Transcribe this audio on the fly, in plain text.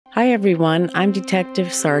Hi everyone, I'm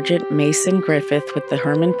Detective Sergeant Mason Griffith with the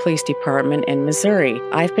Hermann Police Department in Missouri.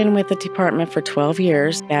 I've been with the department for 12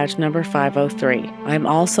 years, badge number 503. I'm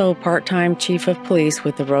also a part-time Chief of Police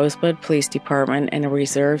with the Rosebud Police Department and a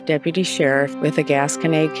Reserve Deputy Sheriff with the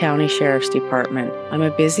Gasconade County Sheriff's Department. I'm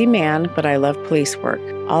a busy man, but I love police work.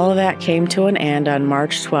 All of that came to an end on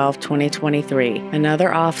March 12, 2023.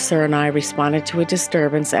 Another officer and I responded to a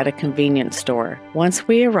disturbance at a convenience store. Once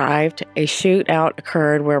we arrived, a shootout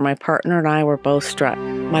occurred where my partner and I were both struck.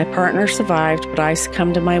 My partner survived, but I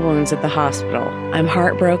succumbed to my wounds at the hospital. I'm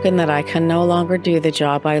heartbroken that I can no longer do the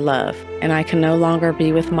job I love, and I can no longer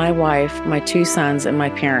be with my wife, my 2 sons, and my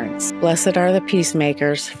parents. Blessed are the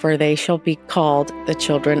peacemakers, for they shall be called the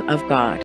children of God.